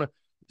Brown,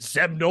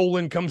 Zeb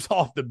Nolan comes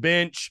off the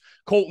bench,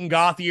 Colton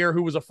Gauthier,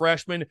 who was a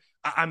freshman.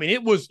 I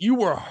mean, you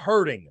were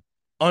hurting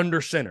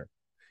under center.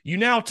 You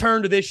now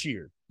turn to this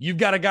year. You've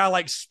got a guy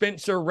like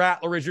Spencer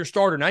Rattler as your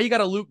starter. Now you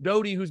got a Luke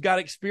Doty who's got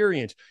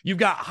experience. You've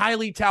got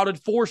highly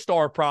touted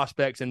 4-star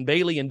prospects in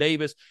Bailey and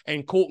Davis,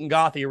 and Colton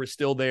Gauthier is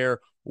still there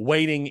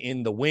waiting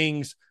in the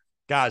wings.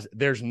 Guys,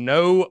 there's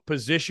no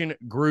position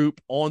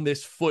group on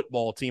this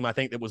football team, I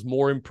think, that was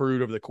more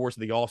improved over the course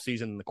of the offseason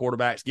than the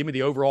quarterbacks. Give me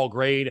the overall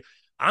grade.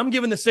 I'm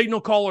giving the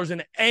Signal Callers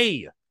an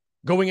A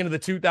going into the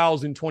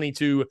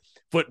 2022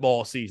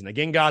 football season.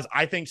 Again, guys,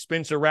 I think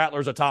Spencer Rattler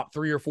is a top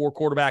 3 or 4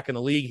 quarterback in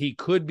the league. He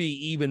could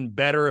be even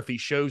better if he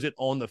shows it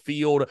on the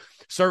field.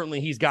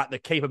 Certainly, he's got the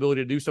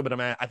capability to do so, but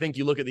I think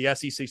you look at the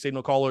SEC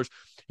Signal Callers,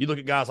 you look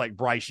at guys like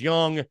Bryce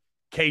Young,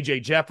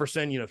 KJ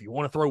Jefferson, if you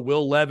want to throw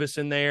Will Levis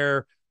in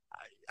there,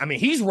 I mean,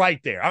 he's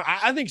right there.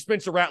 I think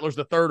Spencer Rattler's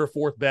the 3rd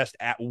or 4th best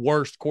at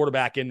worst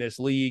quarterback in this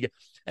league.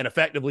 And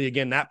effectively,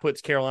 again, that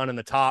puts Carolina in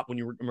the top when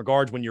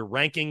you're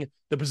ranking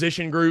the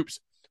position groups.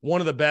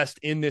 One of the best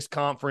in this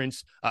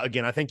conference.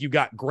 Again, I think you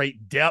got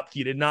great depth.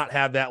 You did not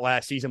have that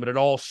last season, but it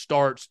all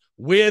starts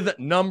with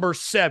number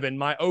 7,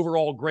 my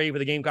overall grade of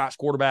the Gamecocks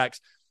quarterbacks,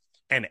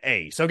 an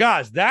A. So,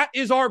 guys, that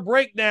is our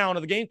breakdown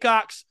of the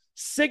Gamecocks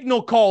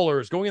Signal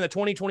Callers going in the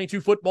 2022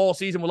 football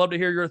season. We'd love to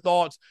hear your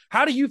thoughts.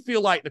 How do you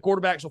feel like the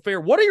quarterbacks will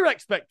fare? What are your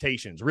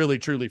expectations, really,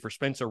 truly, for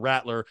Spencer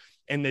Rattler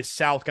and this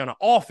South kind of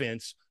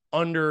offense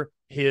under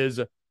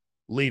his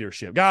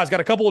leadership? Guys, got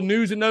a couple of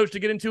news and notes to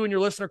get into in your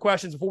listener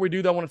questions. Before we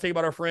do that, I want to tell you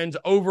about our friends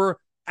over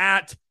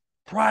at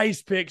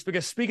Prize Picks,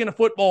 because speaking of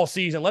football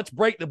season, let's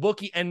break the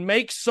bookie and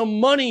make some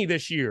money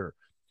this year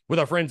with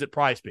our friends at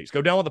Prize Picks.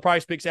 Go download the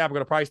Prize Picks app or go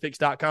to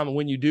prizepicks.com, and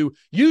when you do,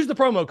 use the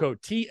promo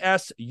code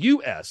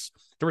TSUS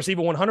to receive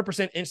a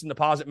 100% instant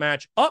deposit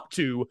match up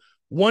to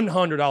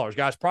 $100.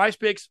 Guys, Prize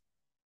Picks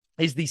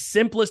is the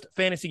simplest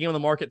fantasy game on the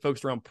market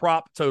focused around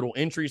prop total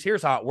entries.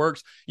 Here's how it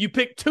works. You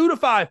pick 2 to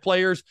 5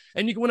 players,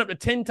 and you can win up to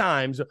 10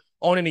 times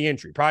on any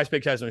entry. Prize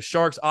Picks has no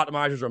sharks,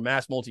 optimizers, or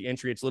mass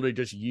multi-entry. It's literally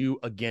just you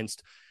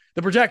against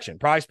the projection.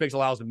 Prize Picks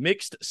allows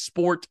mixed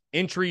sport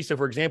entry. So,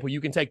 for example,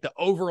 you can take the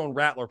over on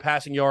Rattler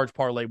passing yards,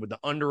 parlay with the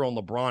under on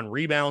LeBron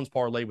rebounds,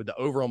 parlay with the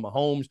over on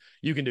Mahomes.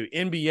 You can do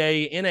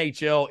NBA,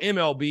 NHL,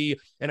 MLB,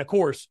 and, of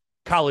course,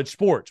 college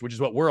sports, which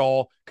is what we're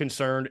all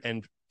concerned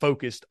and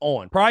focused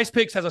on. Prize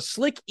Picks has a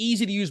slick,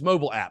 easy-to-use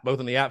mobile app, both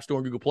in the App Store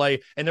and Google Play,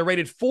 and they're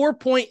rated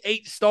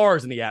 4.8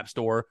 stars in the App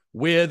Store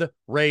with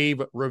rave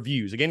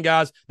reviews. Again,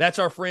 guys, that's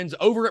our friends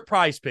over at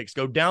Prize Picks.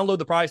 Go download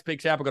the Prize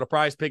Picks app or go to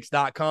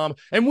prizepicks.com,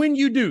 and when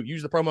you do,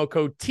 use the promo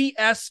code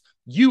TSUS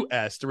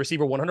to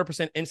receive a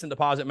 100% instant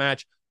deposit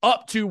match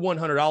up to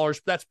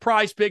 $100. That's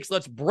Prize Picks.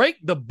 Let's break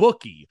the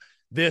bookie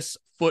this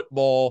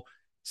football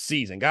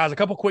season. Guys, a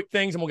couple quick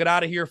things, and we'll get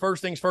out of here.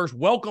 First things first,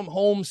 welcome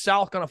home,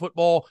 South Carolina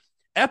football.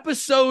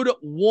 Episode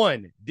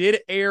 1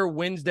 did air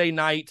Wednesday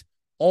night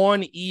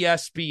on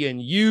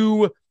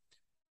ESPNU,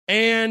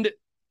 and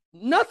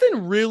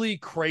nothing really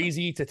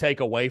crazy to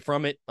take away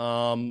from it.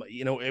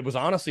 It was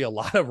honestly a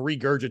lot of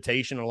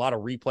regurgitation and a lot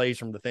of replays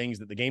from the things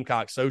that the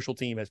Gamecocks social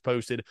team has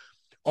posted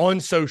on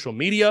social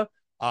media.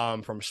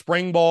 from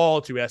spring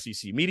ball to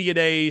SEC media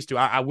days to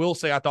I will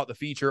say I thought the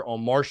feature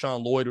on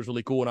Marshawn Lloyd was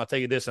really cool. And I'll tell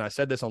you this, and I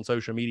said this on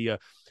social media,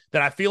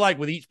 that I feel like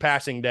with each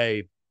passing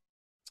day,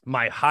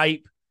 my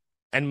hype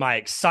and my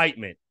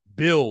excitement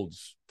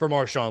builds for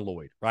Marshawn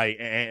Lloyd, right?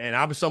 And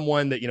I'm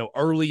someone that,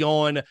 early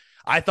on,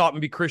 I thought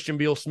maybe Christian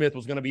Beal-Smith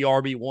was going to be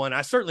RB1.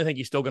 I certainly think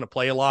he's still going to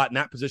play a lot, and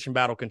that position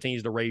battle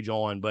continues to rage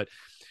on. But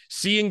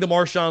seeing the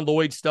Marshawn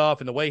Lloyd stuff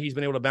and the way he's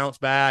been able to bounce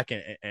back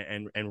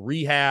and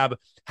rehab,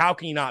 how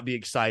can you not be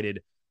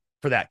excited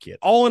for that kid?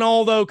 All in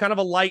all, though, kind of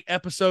a light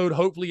episode.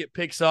 Hopefully it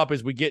picks up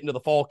as we get into the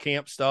fall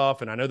camp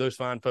stuff. And I know those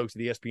fine folks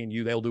at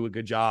ESPNU, they'll do a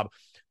good job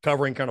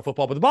covering kind of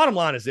football. But the bottom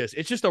line is this.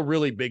 It's just a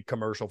really big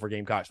commercial for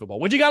Gamecocks football,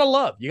 which you got to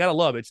love. You got to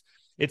love.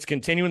 It's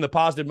continuing the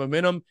positive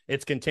momentum.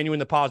 It's continuing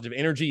the positive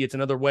energy. It's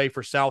another way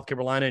for South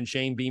Carolina and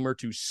Shane Beamer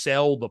to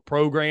sell the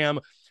program.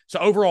 So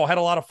overall, had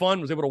a lot of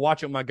fun. Was able to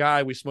watch it with my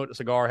guy. We smoked a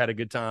cigar, had a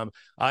good time.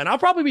 And I'll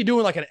probably be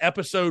doing like an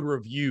episode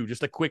review,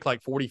 just a quick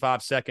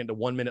 45-second to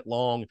 1 minute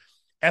long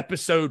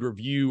episode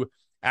review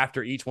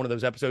after each one of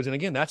those episodes. And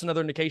again, that's another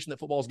indication that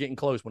football is getting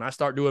close. When I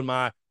start doing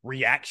my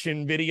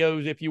reaction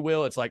videos, if you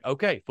will, it's like,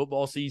 okay,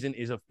 football season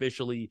is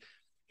officially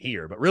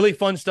here. But really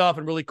fun stuff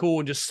and really cool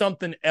and just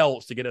something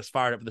else to get us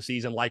fired up for the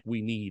season like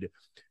we need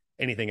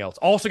anything else.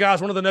 Also,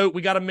 guys, one of the note,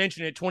 we got to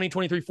mention it,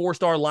 2023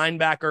 four-star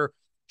linebacker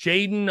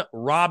Jaden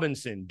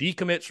Robinson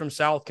decommits from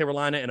South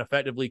Carolina and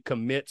effectively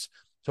commits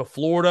to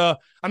Florida.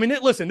 I mean,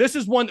 listen, this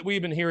is one that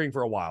we've been hearing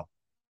for a while.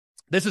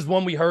 This is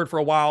one we heard for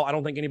a while. I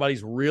don't think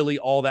anybody's really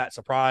all that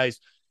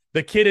surprised.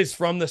 The kid is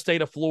from the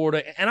state of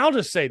Florida. And I'll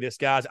just say this,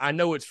 guys. I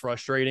know it's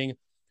frustrating.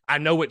 I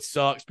know it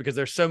sucks because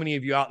there's so many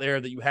of you out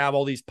there that you have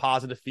all these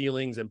positive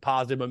feelings and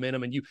positive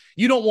momentum, and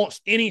you don't want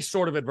any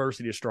sort of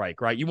adversity to strike,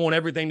 right? You want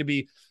everything to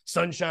be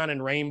sunshine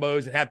and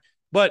rainbows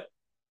but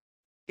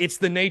it's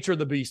the nature of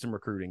the beast in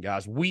recruiting,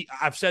 guys.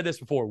 I've said this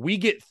before. We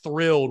get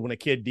thrilled when a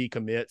kid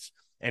decommits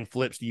and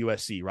flips to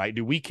USC, right?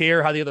 Do we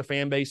care how the other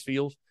fan base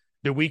feels?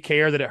 Do we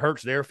care that it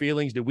hurts their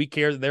feelings? Do we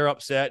care that they're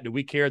upset? Do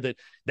we care that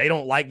they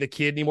don't like the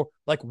kid anymore?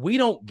 We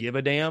don't give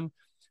a damn.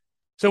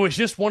 So it's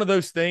just one of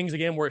those things,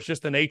 again, where it's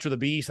just the nature of the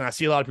beast. And I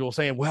see a lot of people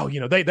saying, well,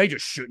 they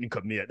just shouldn't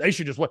commit. They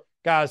should just what?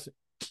 Guys,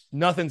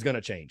 nothing's going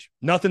to change.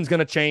 Nothing's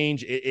going to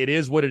change. It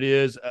is what it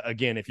is.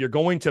 Again, if you're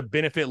going to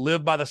benefit,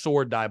 live by the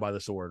sword, die by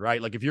the sword,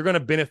 right? If you're going to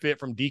benefit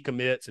from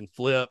decommits and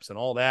flips and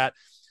all that,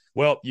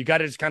 well, you got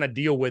to just kind of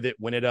deal with it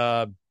when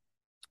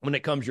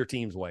it comes your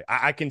team's way.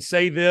 I can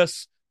say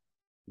this.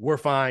 We're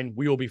fine.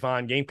 We will be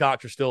fine.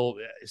 Gamecocks are still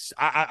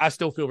I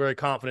still feel very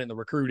confident in the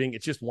recruiting.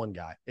 It's just one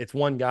guy. It's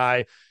one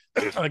guy.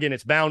 Again,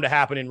 it's bound to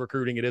happen in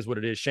recruiting. It is what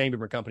it is. Shane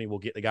Beamer Company will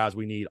get the guys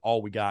we need.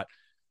 All we got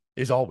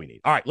is all we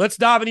need. All right, let's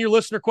dive into your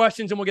listener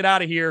questions and we'll get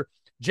out of here.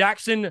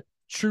 Jackson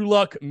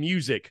Trueluck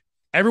Music.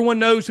 Everyone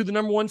knows who the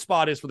number one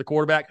spot is for the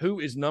quarterback. Who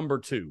is number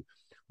two?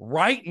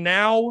 Right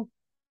now,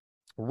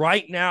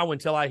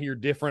 until I hear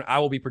different, I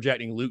will be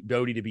projecting Luke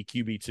Doty to be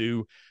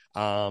QB2.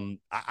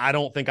 I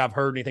don't think I've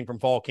heard anything from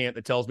fall camp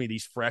that tells me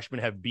these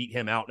freshmen have beat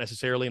him out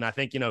necessarily. And I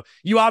think,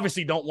 you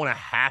obviously don't want to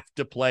have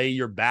to play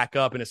your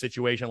backup in a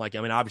situation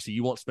obviously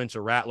you want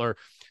Spencer Rattler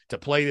to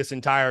play this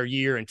entire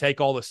year and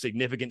take all the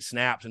significant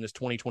snaps in this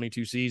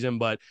 2022 season.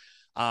 But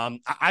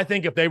I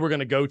think if they were going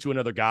to go to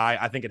another guy,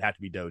 I think it'd have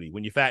to be Doty.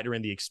 When you factor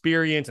in the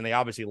experience, and they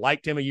obviously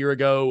liked him a year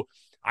ago,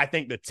 I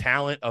think the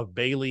talent of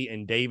Bailey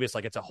and Davis,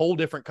 it's a whole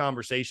different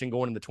conversation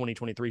going into the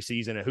 2023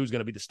 season and who's going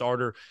to be the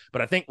starter.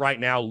 But I think right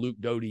now, Luke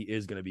Doty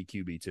is going to be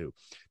QB2.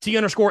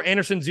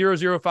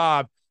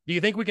 T_Anderson005. Do you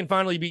think we can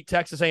finally beat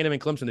Texas A&M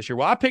and Clemson this year?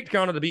 Well, I picked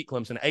Carolina to beat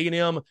Clemson.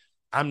 A&M,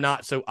 I'm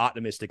not so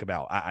optimistic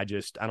about. I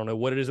don't know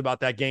what it is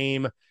about that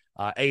game.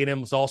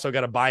 A&M's also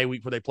got a bye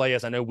week where they play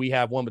us. I know we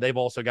have one, but they've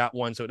also got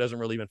one, so it doesn't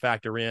really even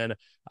factor in.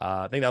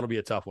 I think that'll be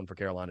a tough one for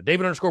Carolina.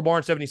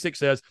 David_Barnes76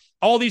 says,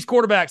 all these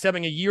quarterbacks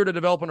having a year to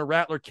develop under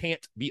Rattler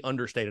can't be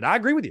understated. I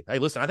agree with you. Hey,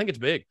 listen, I think it's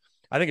big.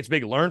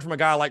 Learn from a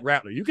guy like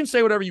Rattler. You can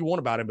say whatever you want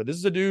about him, but this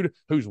is a dude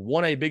who's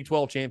won a Big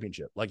 12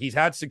 championship. He's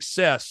had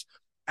success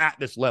at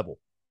this level.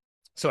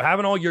 So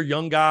having all your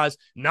young guys,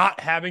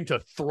 not having to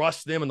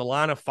thrust them in the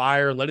line of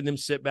fire and letting them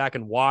sit back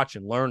and watch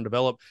and learn,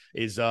 develop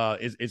is a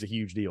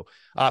huge deal.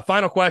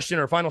 Final question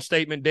or final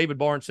statement. David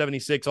Barnes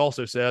 76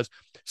 also says,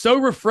 so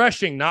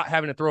refreshing not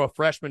having to throw a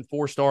freshman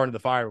 4-star into the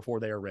fire before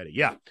they are ready.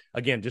 Yeah.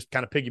 Again, just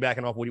kind of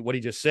piggybacking off what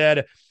he just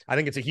said. I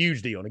think it's a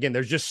huge deal. And again,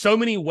 there's just so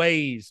many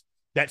ways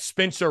that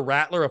Spencer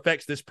Rattler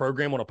affects this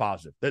program on a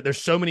positive.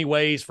 There's so many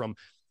ways from,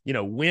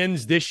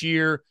 wins this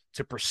year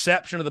to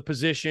perception of the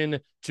position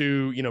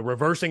to,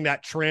 reversing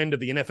that trend of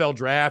the NFL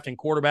draft and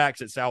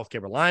quarterbacks at South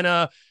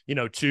Carolina,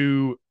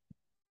 to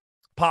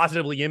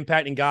positively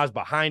impacting guys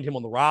behind him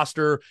on the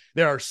roster.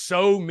 There are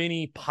so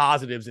many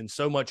positives and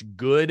so much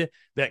good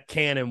that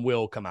can and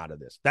will come out of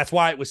this. That's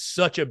why it was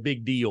such a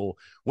big deal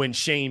when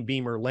Shane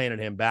Beamer landed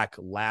him back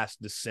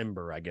last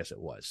December, I guess it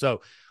was.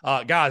 So,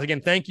 guys,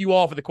 again, thank you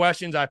all for the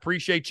questions. I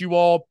appreciate you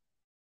all.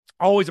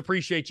 Always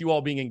appreciate you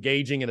all being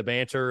engaging in the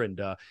banter. And,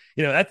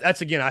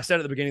 that's, again, I said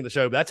at the beginning of the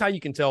show, but that's how you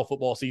can tell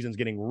football season's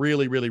getting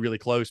really, really, really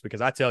close,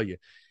 because I tell you,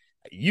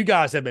 You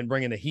guys have been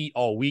bringing the heat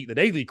all week. The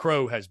Daily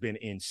Crow has been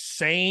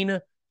insane.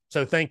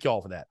 So thank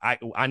y'all for that.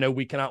 I know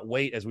we cannot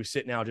wait as we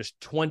sit now just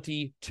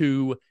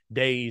 22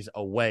 days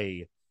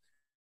away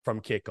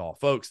from kickoff.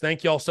 Folks,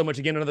 thank y'all so much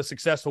again. Another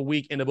successful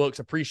week in the books.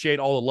 Appreciate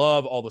all the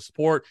love, all the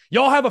support.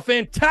 Y'all have a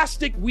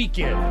fantastic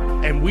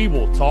weekend, and we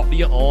will talk to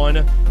you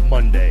on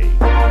Monday.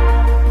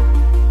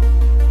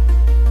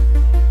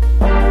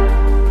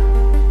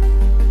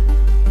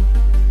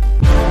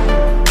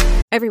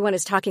 Everyone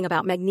is talking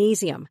about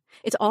magnesium.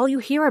 It's all you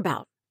hear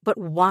about. But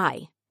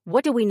why?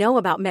 What do we know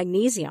about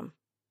magnesium?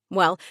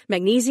 Well,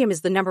 magnesium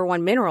is the number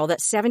one mineral that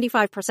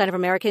 75% of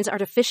Americans are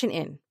deficient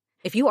in.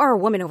 If you are a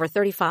woman over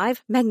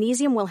 35,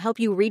 magnesium will help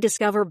you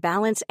rediscover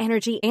balance,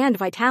 energy, and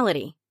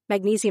vitality.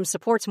 Magnesium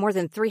supports more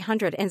than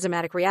 300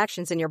 enzymatic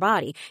reactions in your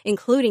body,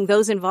 including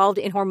those involved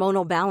in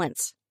hormonal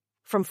balance.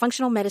 From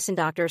functional medicine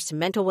doctors to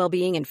mental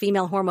well-being and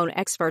female hormone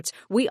experts,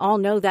 we all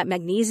know that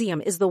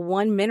magnesium is the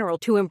one mineral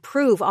to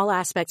improve all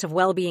aspects of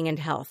well-being and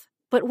health.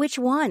 But which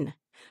one?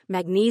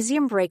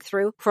 Magnesium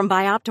Breakthrough from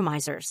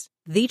Bioptimizers,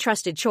 the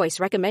trusted choice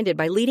recommended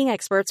by leading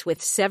experts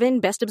with 7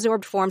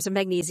 best-absorbed forms of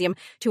magnesium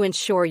to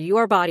ensure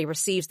your body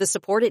receives the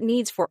support it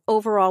needs for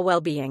overall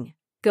well-being.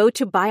 Go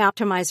to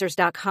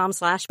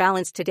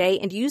bioptimizers.com/balance today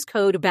and use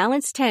code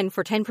BALANCE10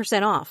 for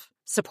 10% off.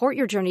 Support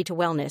your journey to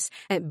wellness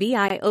at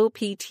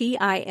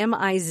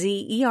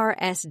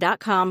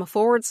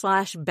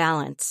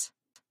bioptimizers.com/balance.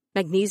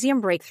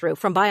 Magnesium Breakthrough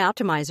from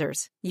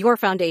Bioptimizers, your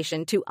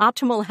foundation to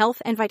optimal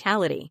health and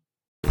vitality.